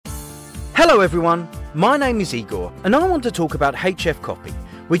Hello everyone, my name is Igor and I want to talk about HFcopy,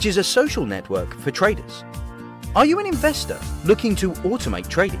 which is a social network for traders. Are you an investor looking to automate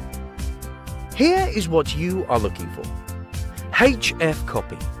trading? Here is what you are looking for.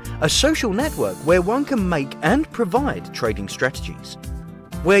 HFcopy, a social network where one can make and provide trading strategies.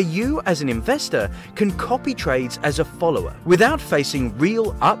 Where you as an investor can copy trades as a follower without facing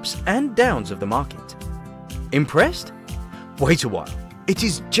real ups and downs of the market. Impressed? Wait a while, it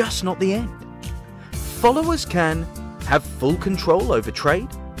is just not the end. Followers can have full control over trade,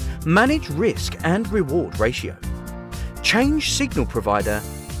 manage risk and reward ratio, change signal provider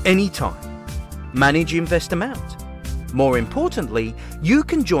anytime, manage invest amount. More importantly, you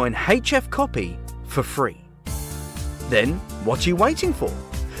can join HFcopy for free. Then, what are you waiting for?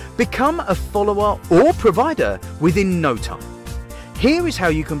 Become a follower or provider within no time. Here is how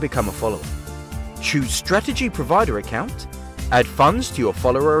you can become a follower. Choose Strategy Provider Account, add funds to your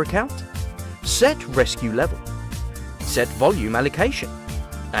follower account, set rescue level, set volume allocation,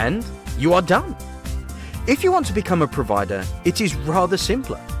 and you are done. If you want to become a provider, it is rather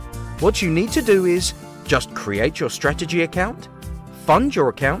simpler. What you need to do is just create your strategy account, fund your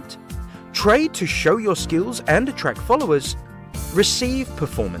account, trade to show your skills and attract followers, receive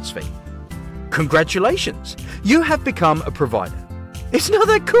performance fee. Congratulations, you have become a provider. Isn't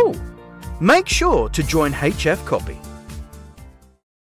that cool? Make sure to join HFcopy.